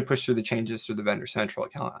is a way to push through the changes through the vendor central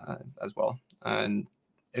account as well. And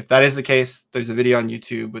if that is the case, there's a video on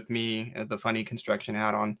YouTube with me at the funny construction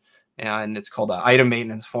hat on, and it's called an item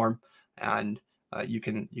maintenance form. And you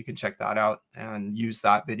can check that out and use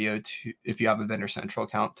that video to, if you have a vendor central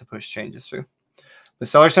account, to push changes through. The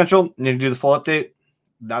seller central, you need to do the full update.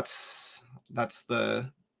 That's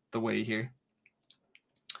the way here.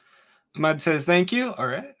 Ahmad says, thank you. All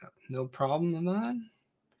right. No problem, Ahmad.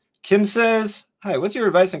 Kim says, hi, what's your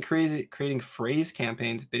advice on creating phrase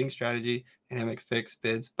campaigns, bidding strategy, dynamic fix,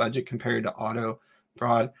 bids, budget compared to auto,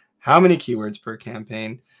 broad? How many keywords per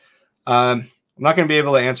campaign? I'm not going to be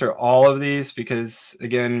able to answer all of these because,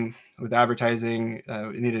 again, with advertising,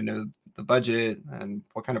 we need to know the budget and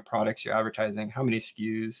what kind of products you're advertising, how many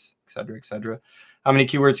SKUs, et cetera, et cetera. How many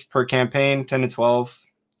keywords per campaign? 10 to 12,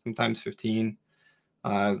 sometimes 15.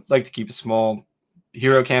 Like to keep it small.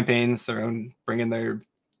 Hero campaigns, bring in their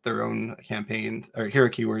own campaigns, or hero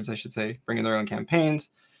keywords, I should say, bring in their own campaigns.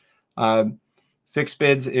 Fixed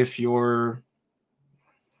bids, if you're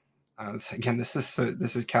again, this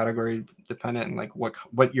is category dependent and like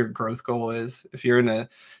what your growth goal is. If you're in a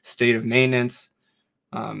state of maintenance,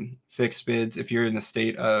 fixed bids. If you're in a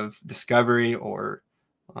state of discovery or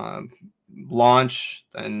launch,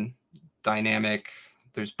 then dynamic.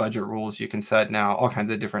 There's budget rules you can set now, all kinds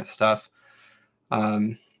of different stuff.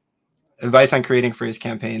 Advice on creating phrase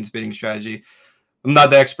campaigns, bidding strategy. I'm not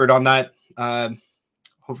the expert on that.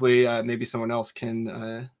 Hopefully, maybe someone else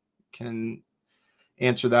can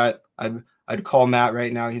answer that. I'd call Matt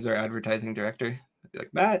right now. He's our advertising director. I'd be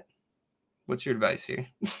like, Matt, what's your advice here?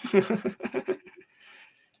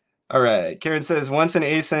 All right. Karen says, once an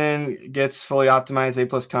ASIN gets fully optimized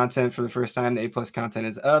A+ content for the first time, the A+ content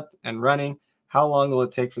is up and running. How long will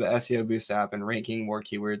it take for the SEO boost app and ranking more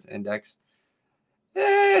keywords index?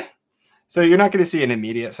 So you're not going to see an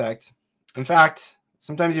immediate effect. In fact,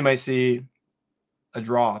 sometimes you might see a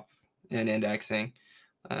drop in indexing,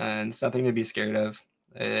 and it's nothing to be scared of.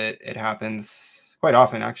 It happens quite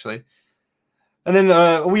often, actually. And then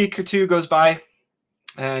a week or two goes by,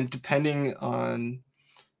 and depending on,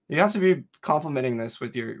 you have to be complementing this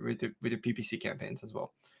with your PPC campaigns as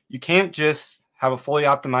well. You can't just have a fully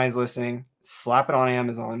optimized listing, slap it on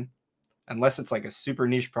Amazon, unless it's like a super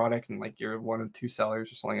niche product and like you're one of two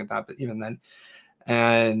sellers or something like that. But even then,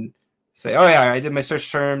 and say, oh yeah, I did my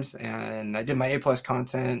search terms and I did my A+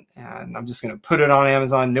 content and I'm just going to put it on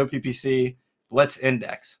Amazon, no PPC, let's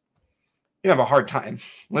index. You have a hard time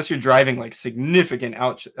unless you're driving like significant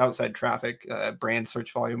outside traffic, brand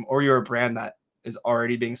search volume, or you're a brand that is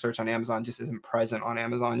already being searched on Amazon, just isn't present on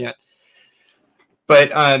Amazon yet.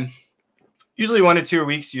 But usually 1 to 2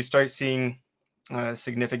 weeks, you start seeing a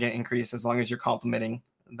significant increase as long as you're complementing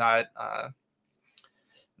that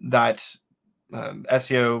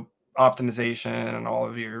SEO optimization and all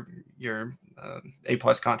of your A+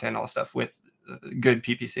 content and all that stuff with good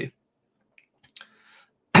PPC.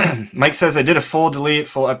 Mike says, I did a full delete,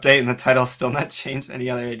 full update, and the title still not changed. Any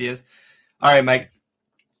other ideas? All right, Mike,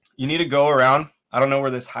 you need to go around. I don't know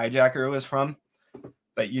where this hijacker was from,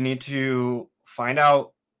 but you need to find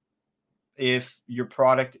out if your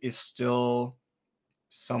product is still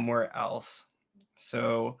somewhere else.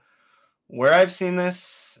 So where I've seen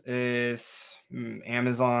this is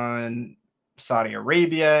Amazon Saudi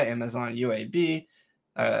Arabia, Amazon UAE,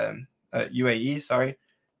 sorry,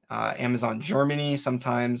 Amazon Germany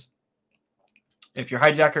sometimes. if your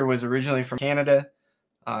hijacker was originally from Canada,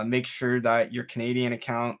 make sure that your Canadian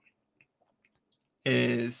account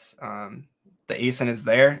is the ASIN is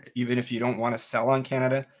there, even if you don't want to sell on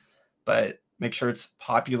Canada, but make sure it's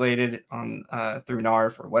populated on through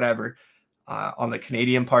NARF or whatever on the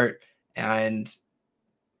Canadian part, and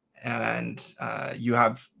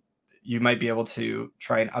you might be able to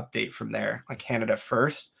try and update from there on Canada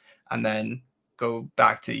first, and then go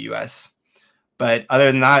back to the US. But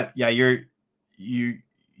other than that, yeah, your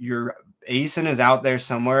ASIN is out there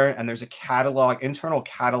somewhere, and there's a catalog, internal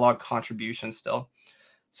catalog contribution still.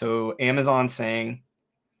 So Amazon saying,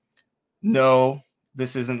 no,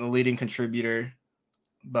 this isn't the leading contributor,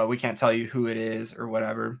 but we can't tell you who it is or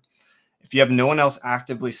whatever. If you have no one else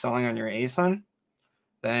actively selling on your ASIN,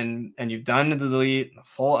 then, and you've done the delete, the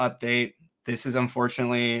full update, this is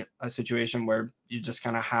unfortunately a situation where you just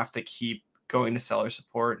kind of have to keep going to seller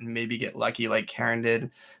support and maybe get lucky like Karen did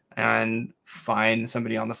and find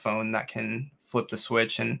somebody on the phone that can flip the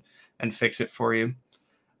switch and fix it for you.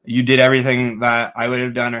 You did everything that I would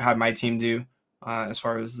have done or had my team do as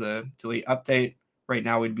far as the delete update. Right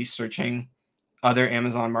now, we'd be searching other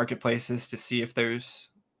Amazon marketplaces to see if there's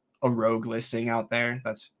a rogue listing out there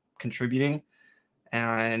that's contributing.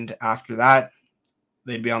 And after that,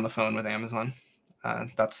 they'd be on the phone with Amazon.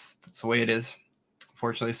 That's the way it is.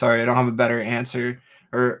 Unfortunately, sorry, I don't have a better answer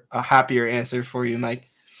or a happier answer for you, Mike.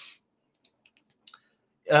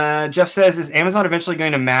 Jeff says, is Amazon eventually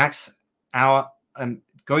going to max out?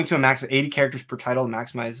 Going to a max of 80 characters per title to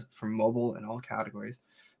maximize for mobile in all categories.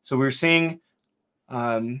 So we're seeing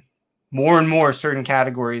more and more certain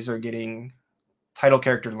categories are getting title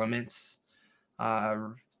character limits.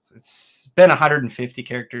 It's been 150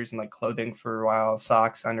 characters in like clothing for a while,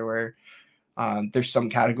 socks, underwear. There's some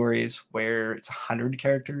categories where it's 100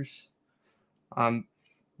 characters.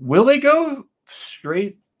 Will they go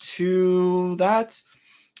straight to that?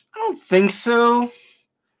 I don't think so.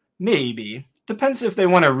 Maybe. Depends if they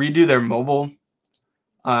want to redo their mobile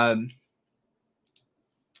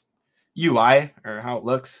UI or how it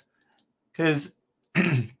looks. Because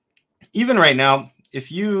even right now,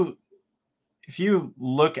 if you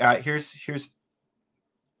look at here's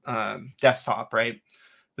desktop, right?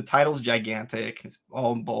 The title's gigantic. It's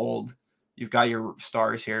all bold. You've got your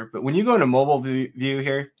stars here. But when you go into mobile view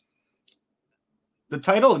here, the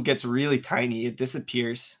title gets really tiny. It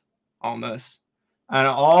disappears almost. And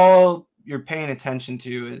all you're paying attention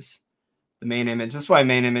to is the main image. That's why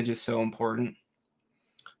main image is so important.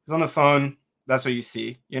 Because on the phone, that's what you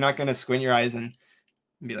see. You're not going to squint your eyes and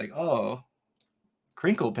be like, oh,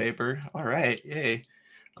 crinkle paper. All right, yay.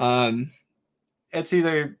 It's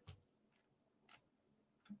either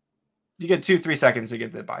you get 2-3 seconds to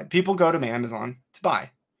get the buy. People go to Amazon to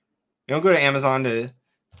buy. You don't go to Amazon to,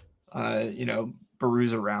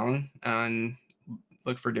 peruse around and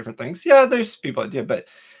look for different things. Yeah, there's people that do, but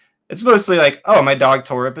it's mostly like, oh, my dog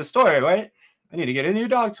tore up his toy, right? I need to get a new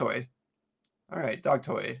dog toy. All right, dog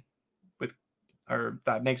toy or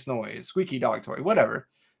that makes noise, squeaky dog toy, whatever.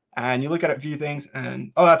 And you look at a few things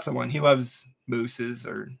and, oh, that's the one. He loves mooses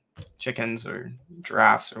or chickens or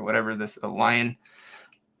giraffes or whatever, a lion.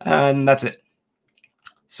 And that's it.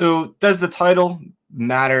 So does the title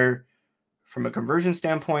matter from a conversion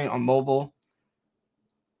standpoint on mobile?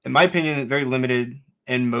 In my opinion, it's very limited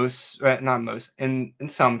in in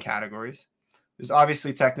some categories. There's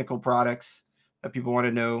obviously technical products that people want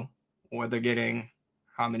to know what they're getting,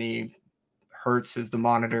 how many hertz is the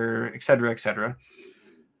monitor, et cetera, et cetera.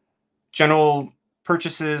 General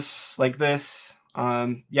purchases like this,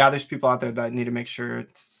 yeah, there's people out there that need to make sure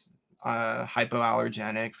it's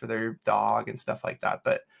hypoallergenic for their dog and stuff like that.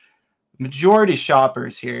 But majority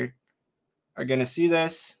shoppers here are going to see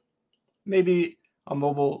this maybe on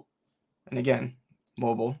mobile. And again,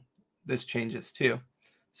 mobile, this changes too.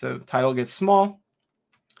 So title gets small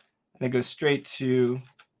and it goes straight to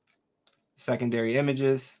secondary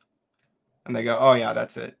images. And they go, oh yeah,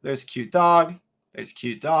 that's it. There's a cute dog. There's a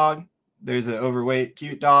cute dog. There's an overweight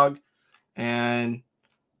cute dog. And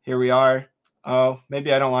here we are. Oh,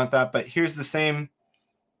 maybe I don't want that, but here's the same.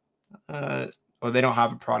 They don't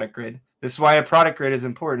have a product grid. This is why a product grid is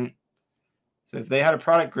important. So if they had a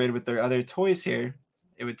product grid with their other toys here,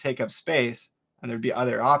 it would take up space and there'd be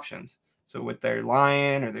other options. So with their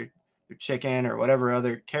lion or their chicken or whatever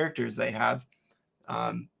other characters they have,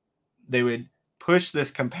 they would push this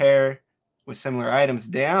compare with similar items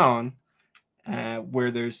down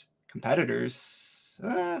where there's competitors.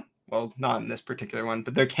 Well, not in this particular one,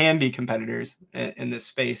 but there can be competitors in this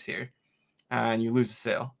space here, and you lose a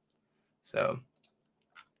sale. So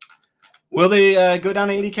will they go down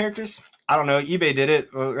to 80 characters? I don't know. eBay did it,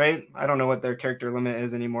 right? I don't know what their character limit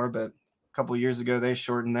is anymore, but couple years ago, they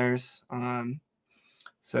shortened theirs.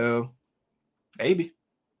 So maybe.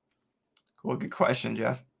 Cool, good question,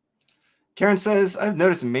 Jeff. Karen says, I've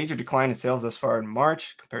noticed a major decline in sales thus far in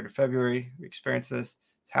March compared to February. We experienced this.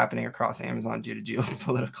 It's happening across Amazon due to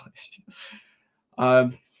geopolitical issues. I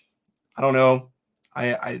don't know.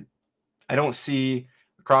 I don't see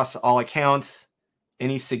across all accounts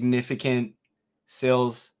any significant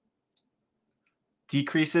sales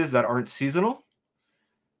decreases that aren't seasonal.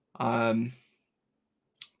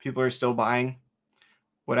 People are still buying.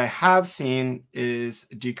 What I have seen is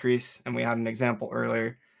a decrease, and we had an example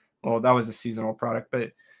earlier. Well, that was a seasonal product,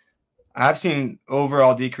 but I have seen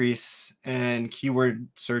overall decrease in keyword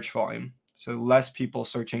search volume. So less people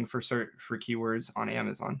searching for keywords on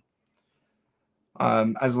Amazon.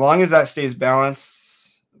 As long as that stays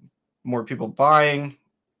balanced, more people buying.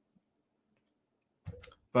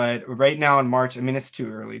 But right now in March, I mean, it's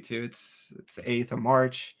too early too. It's the 8th of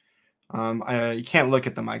March. You can't look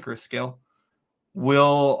at the micro scale.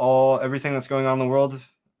 Will everything that's going on in the world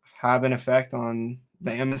have an effect on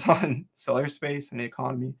the Amazon seller space and the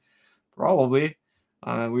economy? Probably.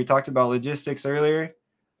 We talked about logistics earlier.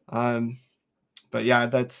 But yeah,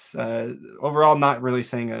 that's overall not really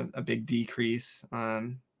seeing a big decrease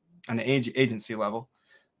on an agency level.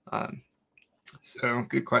 So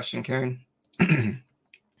good question, Karen.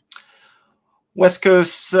 West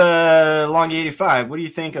Coast Long 85. What do you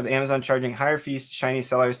think of Amazon charging higher fees to Chinese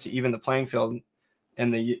sellers to even the playing field in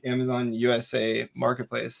the Amazon USA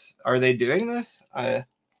marketplace? Are they doing this?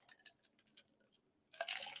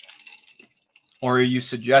 Or are you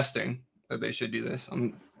suggesting that they should do this?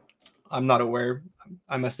 I'm not aware.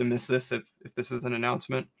 I must have missed this if this is an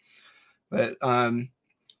announcement. But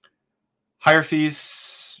higher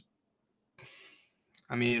fees,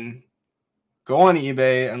 I mean, go on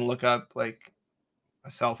eBay and look up like a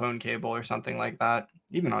cell phone cable or something like that.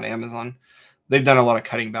 Even on Amazon, they've done a lot of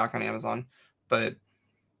cutting back on Amazon, but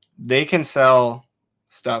they can sell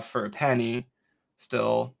stuff for a penny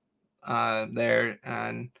still there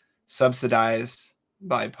and subsidized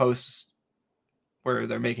by posts where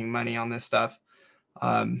they're making money on this stuff.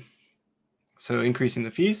 So increasing the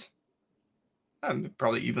fees,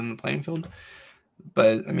 probably even the playing field.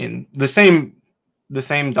 But I mean, the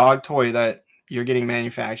same dog toy that you're getting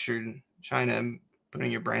manufactured in China and putting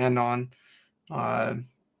your brand on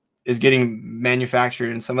is getting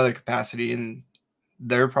manufactured in some other capacity, and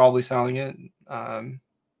they're probably selling it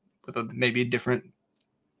with maybe different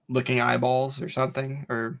looking eyeballs or something,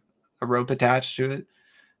 or a rope attached to it.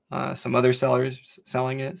 Some other sellers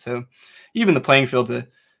selling it. So even the playing field's a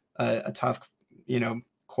tough,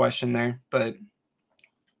 question there. But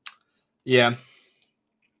yeah.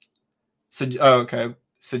 So okay,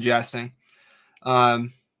 suggesting.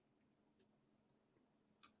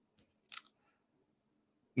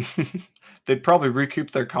 They'd probably recoup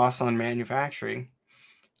their costs on manufacturing.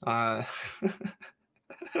 Like,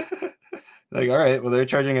 all right, well, they're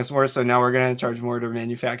charging us more, so now we're going to charge more to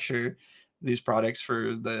manufacture these products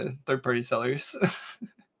for the third-party sellers.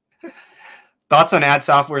 Thoughts on ad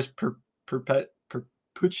software's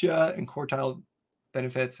perpetua and quartile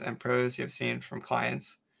benefits and pros you have seen from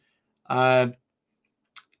clients? I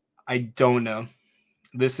don't know.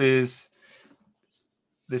 This is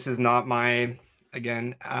not my,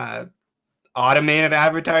 again, automated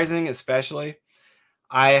advertising, especially.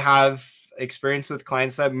 I have experience with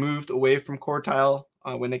clients that moved away from quartile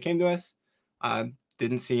when they came to us.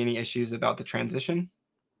 Didn't see any issues about the transition,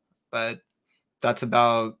 but that's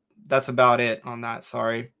about it on that.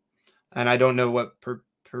 Sorry. And I don't know what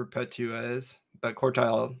perpetua is, but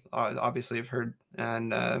quartile, obviously I've heard,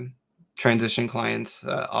 and transition clients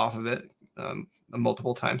off of it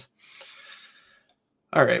multiple times.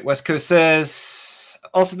 All right. West Coast says,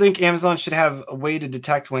 also think Amazon should have a way to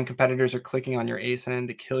detect when competitors are clicking on your ASIN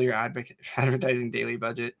to kill your advertising daily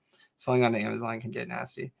budget. Selling on Amazon can get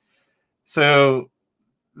nasty. So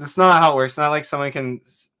that's not how it works. It's not like someone can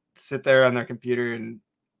sit there on their computer and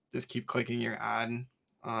just keep clicking your ad.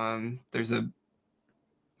 There's a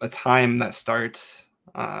time that starts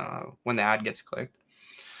when the ad gets clicked.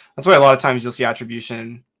 That's why a lot of times you'll see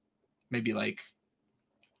attribution, maybe like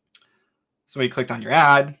somebody clicked on your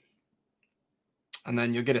ad, and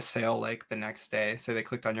then you'll get a sale like the next day. Say they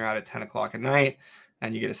clicked on your ad at 10 o'clock at night,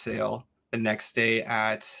 and you get a sale the next day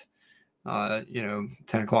at 10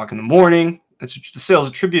 o'clock in the morning. It's the sales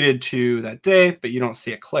attributed to that day, but you don't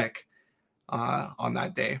see a click on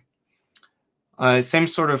that day. Same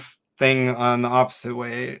sort of thing on the opposite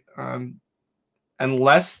way.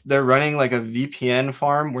 Unless they're running like a VPN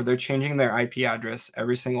farm where they're changing their IP address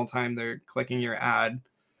every single time they're clicking your ad,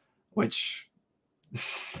 which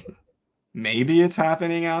maybe it's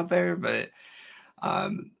happening out there, but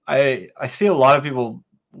I see a lot of people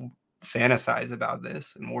fantasize about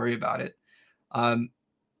this and worry about it.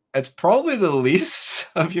 It's probably the least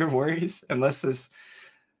of your worries, unless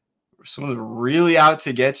someone's really out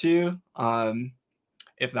to get you.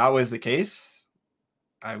 If that was the case,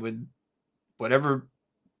 I would, whatever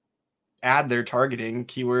ad they're targeting,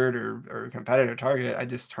 keyword or competitor target, I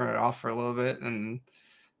just turn it off for a little bit and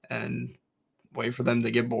wait for them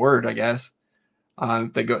to get bored, I guess.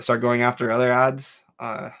 They start going after other ads.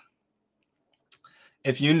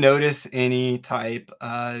 If you notice any type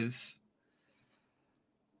of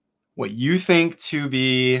what you think to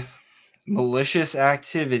be malicious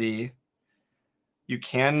activity, you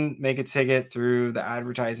can make a ticket through the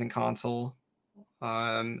advertising console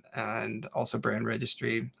and also brand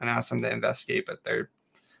registry and ask them to investigate, but they're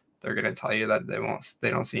going to tell you that they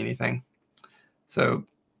don't see anything. So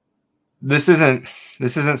this isn't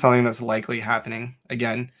something that's likely happening.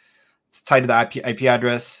 Again, it's tied to the IP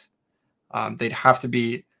address. They'd have to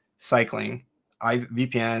be cycling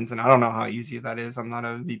VPNs, and I don't know how easy that is. I'm not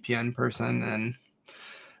a VPN person,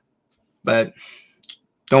 but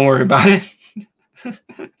don't worry about it.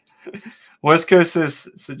 West Coast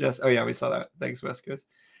suggests. Oh yeah, we saw that. Thanks, West Coast.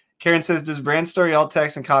 Karen says, does brand story alt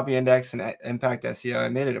text and copy index and impact SEO? I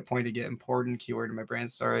made it a point to get important keyword in my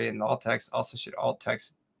brand story, and the alt text also should alt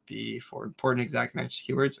text be for important exact match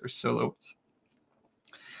keywords or solos.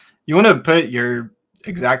 You want to put your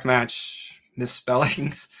exact match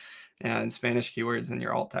misspellings and Spanish keywords in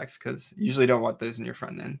your alt text, because you usually don't want those in your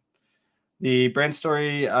front end. The brand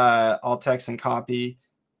story, alt text and copy,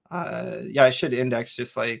 yeah, it should index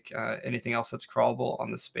just like anything else that's crawlable on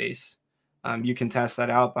the space. You can test that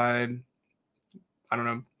out by, I don't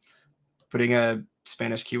know, putting a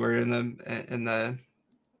Spanish keyword in the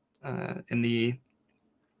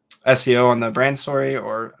SEO on the brand story,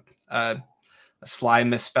 or a sly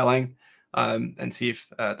misspelling, and see if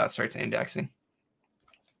that starts indexing.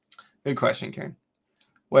 Good question, Karen.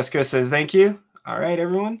 West Coast says, thank you. All right,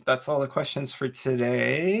 everyone. That's all the questions for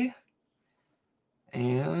today.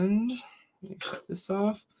 And let me shut this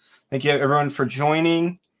off. Thank you, everyone, for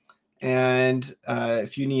joining. And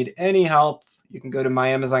if you need any help, you can go to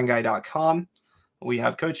myamazonguy.com. We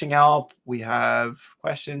have coaching help. We have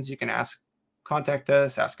questions. You can contact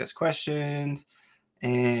us, ask us questions.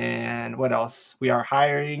 And what else? We are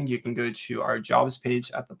hiring. You can go to our jobs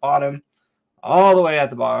page at the bottom, all the way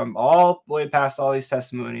at the bottom, all the way past all these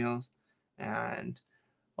testimonials, and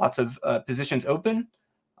lots of positions open.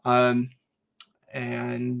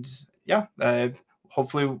 And yeah,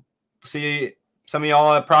 hopefully see some of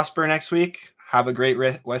y'all prosper next week. Have a great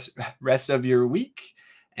rest of your week,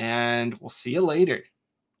 and we'll see you later.